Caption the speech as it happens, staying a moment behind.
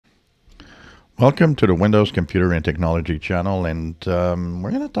Welcome to the Windows Computer and Technology channel, and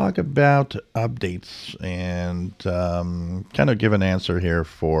we're going to talk about updates and kind of give an answer here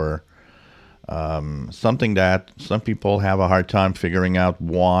for something that some people have a hard time figuring out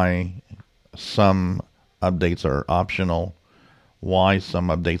why some updates are optional, why some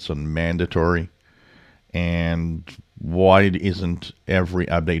updates are mandatory, and why isn't every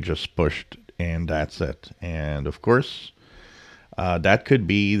update just pushed and that's it. And of course, that could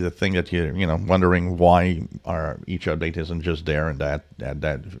be the thing that you're wondering why each update isn't just there, and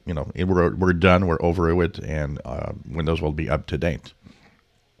we're done, we're over it, and Windows will be up to date.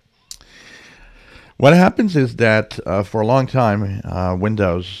 What happens is that for a long time,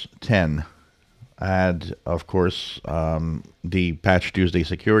 Windows 10 had, of course, the Patch Tuesday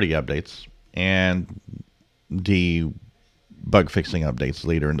security updates and the bug fixing updates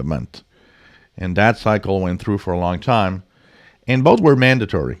later in the month, and that cycle went through for a long time. And both were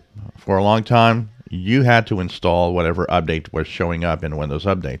mandatory. For a long time, you had to install whatever update was showing up in Windows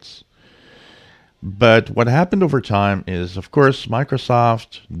updates. But what happened over time is, of course,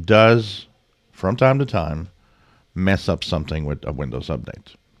 Microsoft does, from time to time, mess up something with a Windows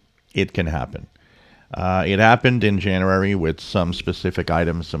update. It can happen. It happened in January with some specific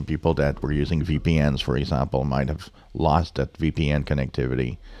items. Some people that were using VPNs, for example, might have lost that VPN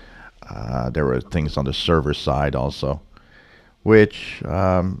connectivity. There were things on the server side also, which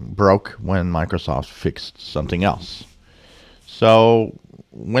broke when Microsoft fixed something else. So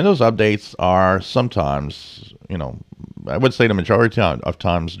Windows updates are sometimes, I would say the majority of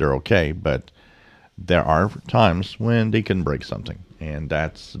times they're okay, but there are times when they can break something, and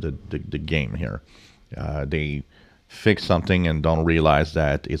that's the game here. They fix something and don't realize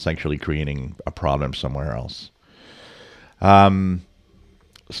that it's actually creating a problem somewhere else.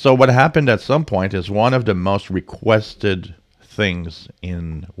 So what happened at some point is one of the most requested things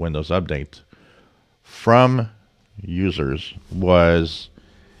in Windows Update from users was,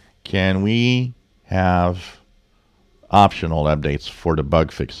 can we have optional updates for the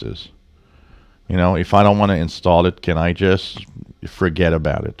bug fixes? If I don't want to install it, can I just forget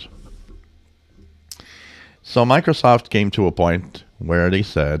about it? So Microsoft came to a point where they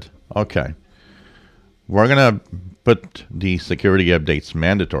said, okay, we're going to put the security updates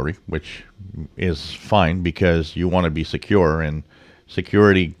mandatory, which is fine because you want to be secure, and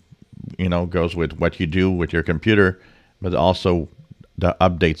security, goes with what you do with your computer, but also the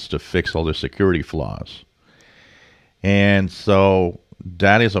updates to fix all the security flaws. And so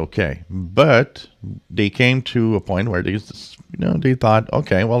that is okay. But they came to a point where they thought,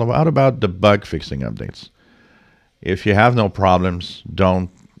 okay, well, what about the bug fixing updates? If you have no problems, don't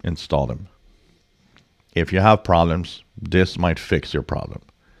install them. If you have problems, this might fix your problem.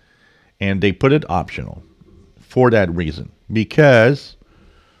 And they put it optional for that reason, because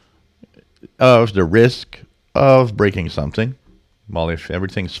of the risk of breaking something. Well, if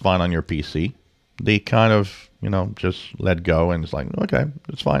everything's fine on your PC, they kind of, just let go, and it's like, okay,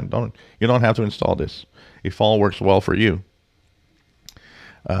 it's fine. You don't have to install this. If all works well for you,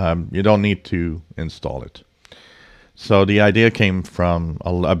 you don't need to install it. So the idea came from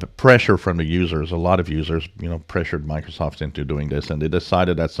a pressure from the users. A lot of users, pressured Microsoft into doing this, and they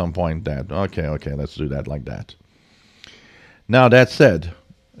decided at some point that, okay, let's do that like that. Now, that said,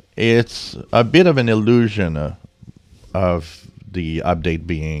 it's a bit of an illusion of the update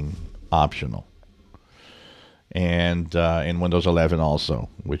being optional. And in Windows 11 also,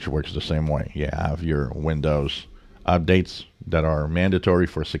 which works the same way. You have your Windows updates that are mandatory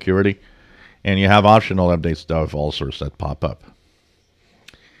for security, and you have optional updates of all sorts that pop up.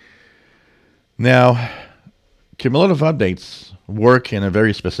 Now, cumulative updates work in a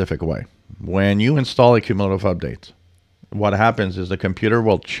very specific way. When you install a cumulative update, what happens is the computer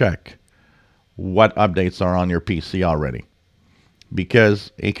will check what updates are on your PC already.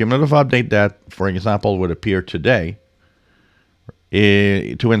 Because a cumulative update that, for example, would appear today,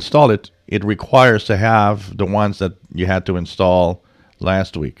 to install it, it requires to have the ones that you had to install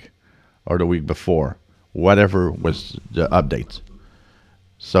last week or the week before, whatever was the update.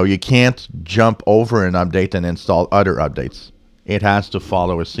 So you can't jump over an update and install other updates. It has to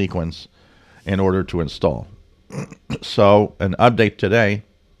follow a sequence in order to install. So an update today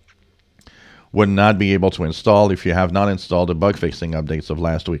would not be able to install if you have not installed the bug fixing updates of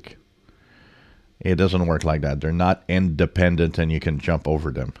last week. It doesn't work like that. They're not independent and you can jump over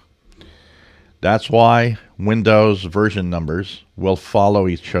them. That's why Windows version numbers will follow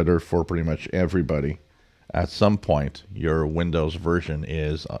each other for pretty much everybody. At some point, your Windows version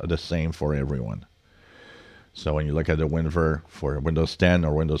is the same for everyone. So when you look at the WinVer for Windows 10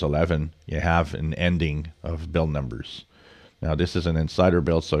 or Windows 11, you have an ending of build numbers. Now, this is an insider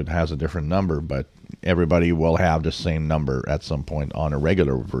build, so it has a different number, but everybody will have the same number at some point on a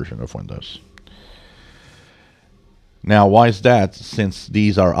regular version of Windows. Now, why is that? Since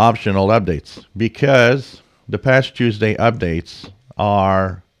these are optional updates. Because the Patch Tuesday updates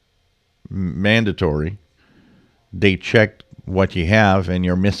are mandatory. They check what you have, and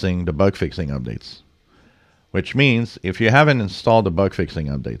you're missing the bug fixing updates. Which means if you haven't installed the bug fixing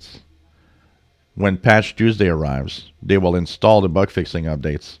updates, when Patch Tuesday arrives, they will install the bug fixing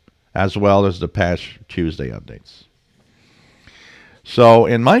updates as well as the Patch Tuesday updates. So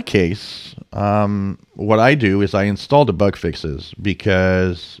in my case, what I do is I install the bug fixes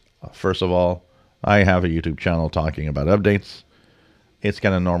because, first of all, I have a YouTube channel talking about updates. It's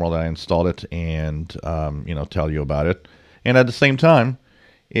kind of normal that I install it and tell you about it. And at the same time,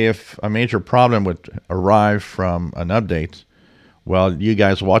 if a major problem would arrive from an update, well, you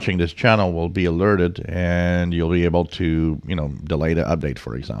guys watching this channel will be alerted, and you'll be able to, delay the update,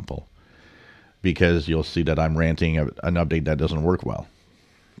 for example, because you'll see that I'm ranting an update that doesn't work well.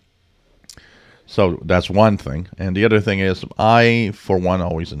 So that's one thing. And the other thing is I, for one,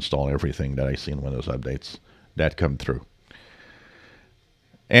 always install everything that I see in Windows updates that come through.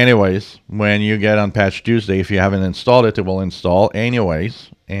 Anyways, when you get on Patch Tuesday, if you haven't installed it, it will install anyways.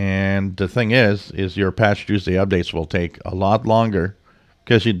 And the thing is your Patch Tuesday updates will take a lot longer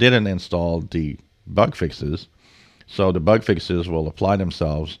because you didn't install the bug fixes. So the bug fixes will apply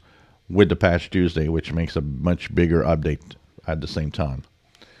themselves with the Patch Tuesday, which makes a much bigger update at the same time.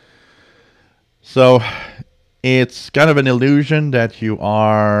 So it's kind of an illusion that you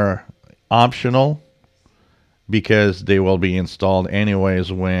are optional, because they will be installed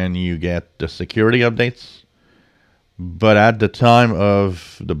anyways when you get the security updates. But at the time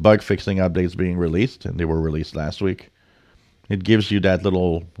of the bug fixing updates being released, and they were released last week, it gives you that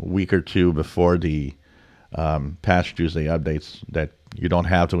little week or two before the Patch Tuesday updates that you don't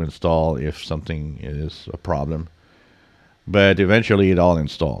have to install if something is a problem. But eventually it all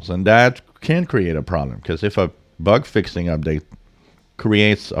installs. And that can create a problem, because if a bug fixing update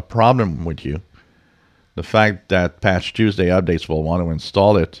creates a problem with you, the fact that Patch Tuesday updates will want to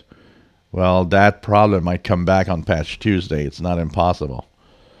install it, well, that problem might come back on Patch Tuesday. It's not impossible.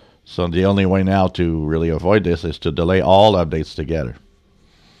 So the only way now to really avoid this is to delay all updates together.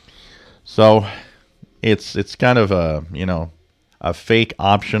 So it's kind of a fake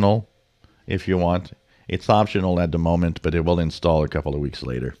optional, if you want. It's optional at the moment, but it will install a couple of weeks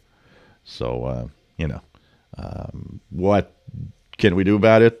later. So, what can we do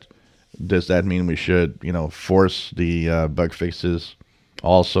about it? Does that mean we should, force the bug fixes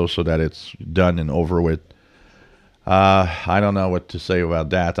also so that it's done and over with? I don't know what to say about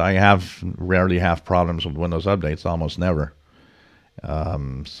that. I rarely have problems with Windows updates, almost never.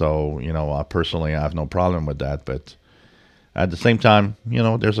 So, personally, I have no problem with that. But at the same time,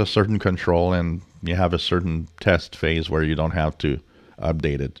 there's a certain control, and you have a certain test phase where you don't have to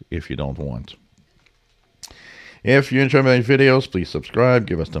update it if you don't want. If you enjoy my videos, please subscribe,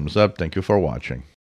 give us thumbs up. Thank you for watching.